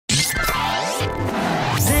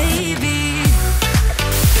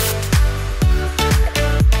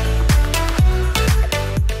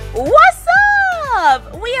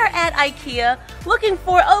Ikea looking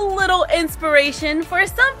for a little inspiration for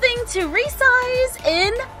something to resize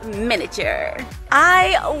in miniature.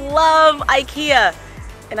 I love Ikea,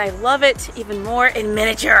 and I love it even more in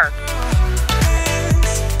miniature.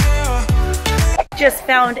 Just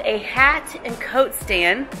found a hat and coat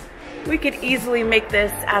stand. We could easily make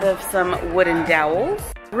this out of some wooden dowels.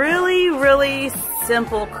 Really, really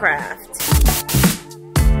simple craft.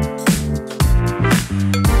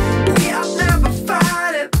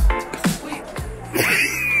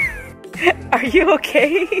 Are you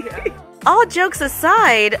okay? Yeah. All jokes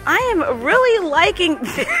aside, I am really liking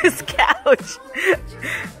this couch.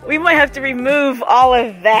 We might have to remove all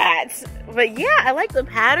of that. But yeah, I like the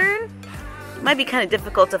pattern. Might be kind of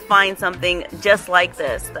difficult to find something just like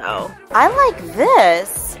this though. I like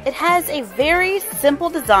this. It has a very simple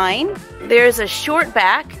design. There's a short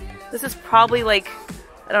back. This is probably like,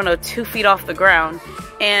 I don't know, 2 feet off the ground.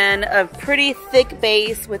 And a pretty thick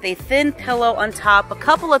base with a thin pillow on top, a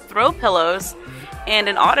couple of throw pillows, and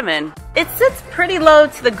an ottoman. It sits pretty low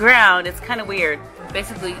to the ground. It's kind of weird.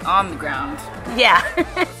 Basically on the ground. Yeah.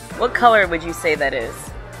 What color would you say that is?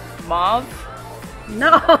 Mauve?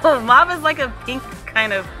 No, mauve is like a pink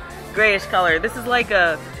kind of grayish color. This is like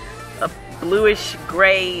a bluish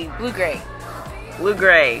gray. Blue-gray.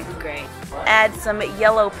 Blue-gray. Blue-gray. Add some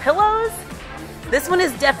yellow pillows. This one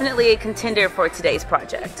is definitely a contender for today's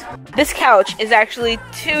project. This couch is actually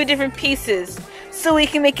 2 different pieces, so we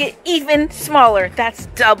can make it even smaller. That's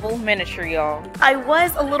double miniature, y'all. I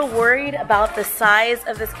was a little worried about the size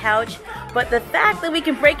of this couch, but the fact that we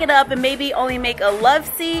can break it up and maybe only make a love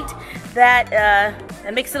seat, that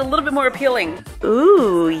makes it a little bit more appealing.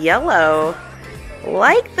 Ooh, yellow.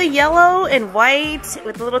 Like the yellow and white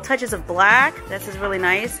with little touches of black. This is really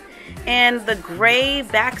nice. And the gray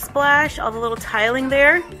backsplash, all the little tiling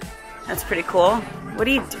there. That's pretty cool. What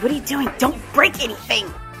are you doing? Don't break anything.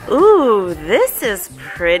 Ooh, this is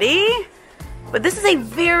pretty. But this is a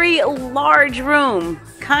very large room.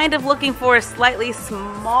 Kind of looking for a slightly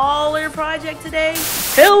smaller project today.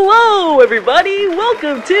 Hello, everybody.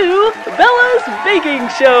 Welcome to Bella's Baking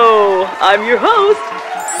Show. I'm your host,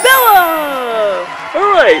 Bella.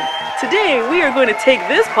 All right, today we are going to take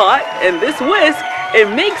this pot and this whisk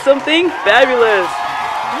and make something fabulous.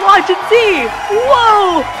 Watch and see.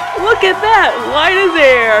 Whoa, look at that, light as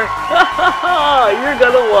air. You're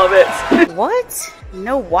gonna love it. What?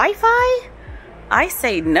 No Wi-Fi? I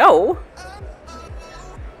say no.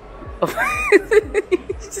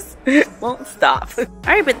 Just won't stop. All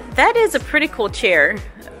right, but that is a pretty cool chair.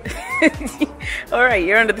 All right,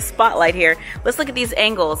 you're under the spotlight here. Let's look at these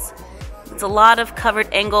angles. It's a lot of covered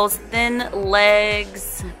angles, thin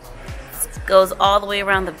legs. Goes all the way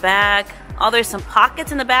around the back. Oh, there's some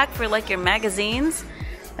pockets in the back for like your magazines.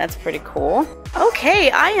 That's pretty cool. Okay,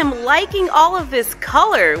 I am liking all of this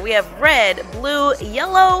color. We have red, blue,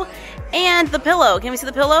 yellow, and the pillow. Can we see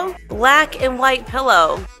the pillow? Black and white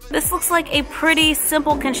pillow. This looks like a pretty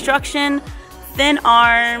simple construction. Thin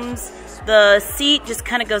arms. The seat just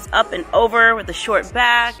kind of goes up and over with a short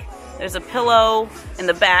back. There's a pillow in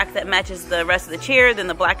the back that matches the rest of the chair, then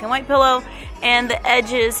the black and white pillow. And the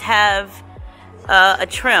edges have a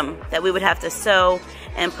trim that we would have to sew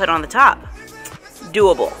and put on the top.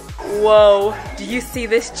 Doable. Whoa, do you see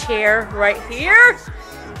this chair right here?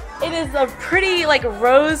 It is a pretty like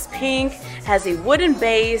rose pink, has a wooden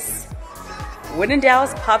base, wooden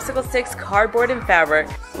dowels, popsicle sticks, cardboard, and fabric.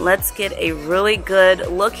 Let's get a really good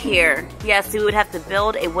look here. Yes, we would have to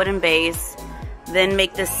build a wooden base, then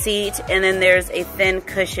make the seat, and then there's a thin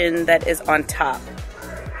cushion that is on top.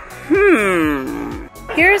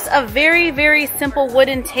 Here's a very, very simple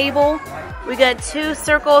wooden table. We got 2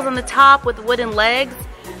 circles on the top with wooden legs.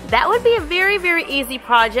 That would be a very, very easy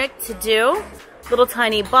project to do. Little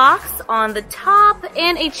tiny box on the top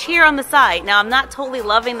and a chair on the side. Now, I'm not totally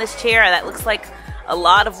loving this chair. That looks like a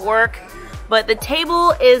lot of work, but the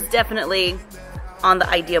table is definitely on the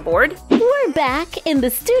idea board. We're back in the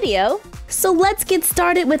studio, so let's get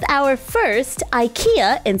started with our first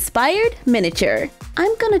IKEA-inspired miniature.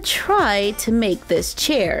 I'm gonna try to make this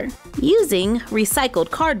chair using recycled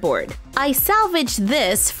cardboard. I salvaged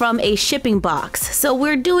this from a shipping box, so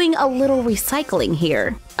we're doing a little recycling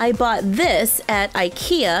here. I bought this at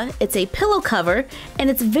IKEA. It's a pillow cover, and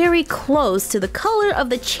it's very close to the color of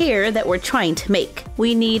the chair that we're trying to make.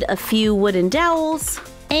 We need a few wooden dowels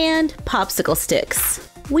and popsicle sticks.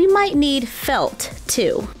 We might need felt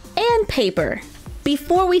too, and paper.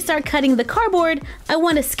 Before we start cutting the cardboard, I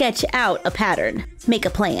want to sketch out a pattern, make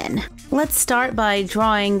a plan. Let's start by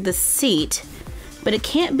drawing the seat, but it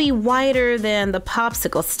can't be wider than the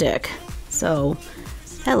popsicle stick. So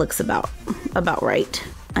that looks about right.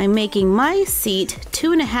 I'm making my seat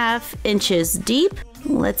 2.5 inches deep.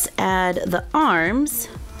 Let's add the arms.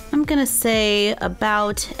 I'm gonna say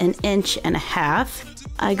about 1.5 inches.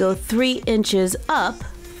 I go 3 inches up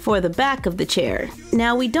for the back of the chair.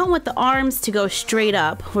 Now we don't want the arms to go straight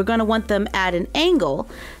up. We're gonna want them at an angle.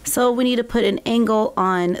 So we need to put an angle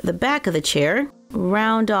on the back of the chair.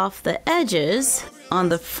 Round off the edges on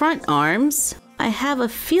the front arms. I have a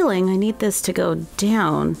feeling I need this to go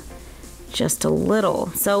down just a little.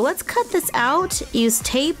 So let's cut this out, use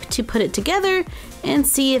tape to put it together, and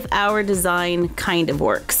see if our design kind of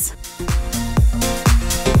works.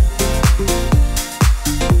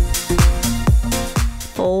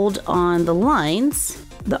 Fold on the lines.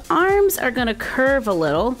 The arms are gonna curve a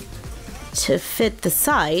little to fit the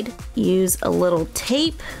side. Use a little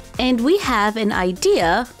tape, and we have an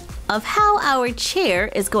idea of how our chair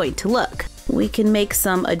is going to look. We can make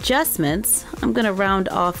some adjustments. I'm gonna round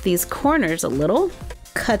off these corners a little,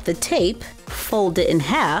 cut the tape, fold it in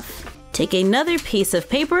half, take another piece of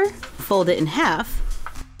paper, fold it in half,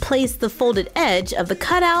 place the folded edge of the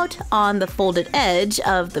cutout on the folded edge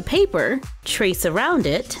of the paper, trace around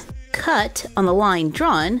it, cut on the line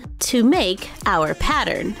drawn to make our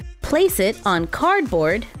pattern. Place it on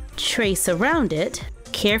cardboard, trace around it,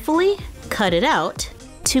 carefully cut it out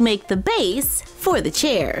to make the base for the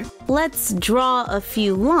chair. Let's draw a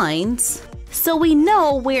few lines so we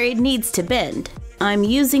know where it needs to bend. I'm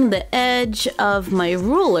using the edge of my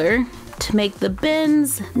ruler to make the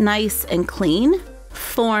bends nice and clean.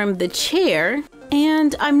 Form the chair,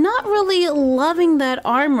 and I'm not really loving that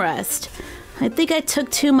armrest. I think I took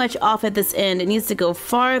too much off at this end. It needs to go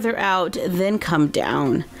farther out, then come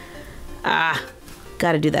down.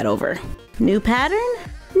 Gotta do that over. New pattern,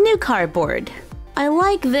 new cardboard. I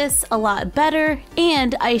like this a lot better,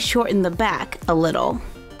 and I shorten the back a little.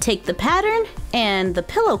 Take the pattern and the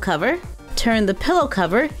pillow cover, turn the pillow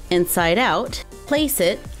cover inside out, place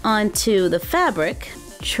it onto the fabric,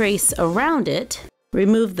 trace around it,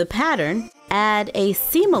 remove the pattern, add a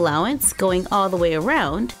seam allowance going all the way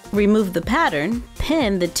around, remove the pattern,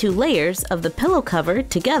 pin the 2 layers of the pillow cover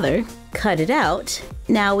together, cut it out.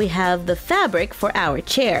 Now we have the fabric for our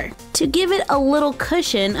chair. To give it a little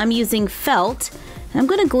cushion, I'm using felt. I'm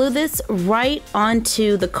gonna glue this right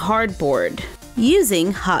onto the cardboard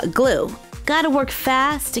using hot glue. Gotta work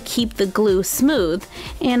fast to keep the glue smooth,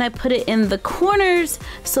 and I put it in the corners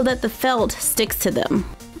so that the felt sticks to them.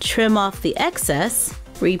 Trim off the excess,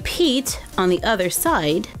 repeat on the other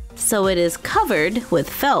side so it is covered with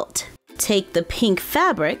felt. Take the pink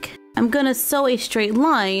fabric. I'm gonna sew a straight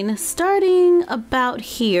line starting about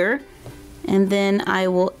here, and then I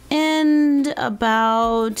will end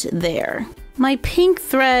about there. My pink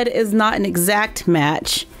thread is not an exact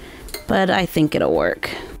match, but I think it'll work.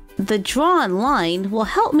 The drawn line will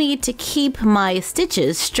help me to keep my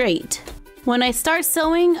stitches straight. When I start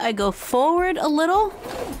sewing, I go forward a little,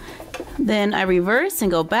 then I reverse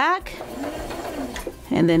and go back,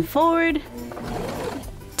 and then forward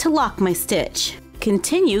to lock my stitch.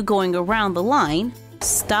 Continue going around the line,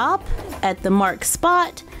 stop at the marked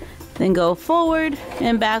spot, then go forward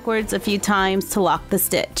and backwards a few times to lock the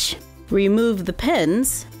stitch. Remove the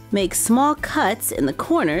pins, make small cuts in the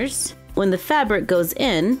corners. When the fabric goes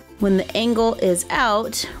in, when the angle is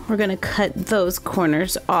out, we're gonna cut those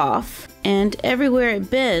corners off. And everywhere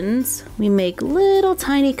it bends, we make little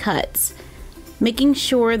tiny cuts, making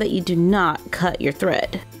sure that you do not cut your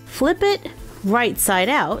thread. Flip it right side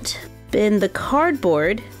out, bend the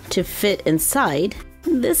cardboard to fit inside.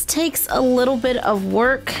 This takes a little bit of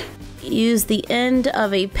work. Use the end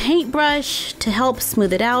of a paintbrush to help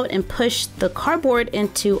smooth it out and push the cardboard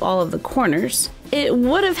into all of the corners. It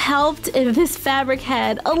would have helped if this fabric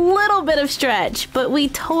had a little bit of stretch, but we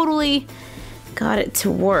totally got it to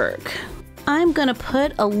work. I'm gonna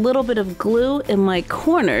put a little bit of glue in my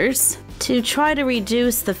corners to try to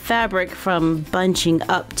reduce the fabric from bunching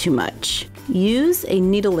up too much. Use a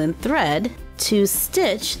needle and thread to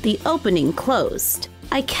stitch the opening closed.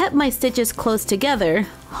 I kept my stitches close together,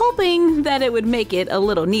 hoping that it would make it a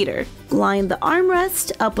little neater. Line the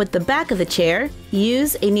armrest up with the back of the chair.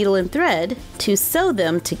 Use a needle and thread to sew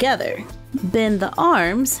them together. Bend the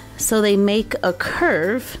arms so they make a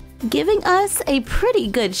curve, giving us a pretty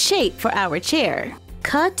good shape for our chair.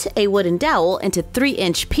 Cut a wooden dowel into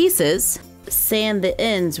 3-inch pieces, sand the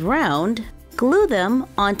ends round, glue them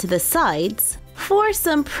onto the sides for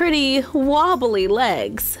some pretty wobbly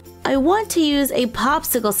legs. I want to use a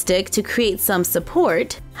popsicle stick to create some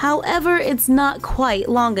support, however it's not quite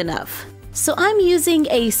long enough. So I'm using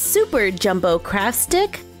a super jumbo craft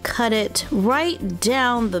stick, cut it right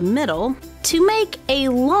down the middle to make a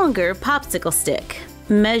longer popsicle stick.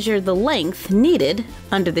 Measure the length needed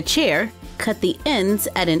under the chair, cut the ends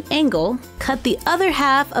at an angle, cut the other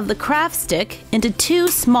half of the craft stick into 2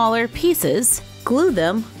 smaller pieces, glue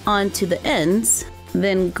them onto the ends,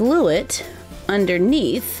 then glue it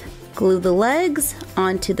underneath, glue the legs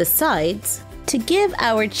onto the sides to give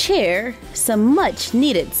our chair some much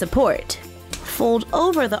needed support. Fold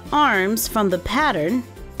over the arms from the pattern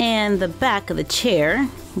and the back of the chair.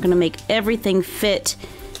 I'm gonna make everything fit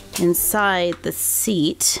inside the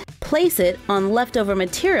seat. Place it on leftover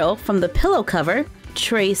material from the pillow cover,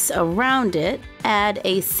 trace around it, add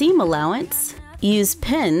a seam allowance, use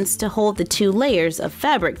pins to hold the 2 layers of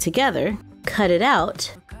fabric together, cut it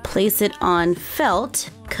out, place it on felt,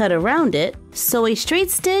 cut around it, sew a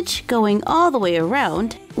straight stitch going all the way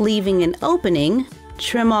around, leaving an opening,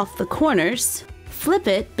 trim off the corners, flip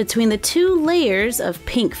it between the 2 layers of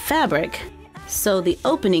pink fabric, sew the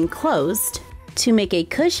opening closed to make a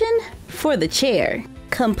cushion for the chair,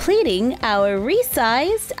 completing our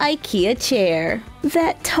resized IKEA chair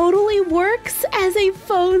that totally works as a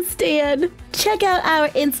phone stand. Check out our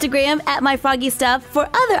Instagram at My Froggy Stuff for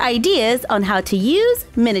other ideas on how to use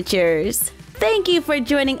miniatures. Thank you for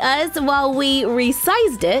joining us while we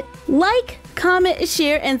resized it. Like, comment,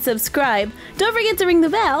 share, and subscribe. Don't forget to ring the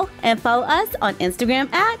bell and follow us on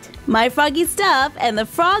Instagram at My Froggy Stuff and the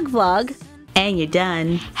Frog Vlog. And you're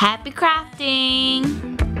done. Happy crafting!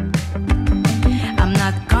 I'm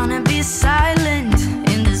not gonna be silent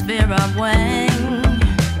in this very way.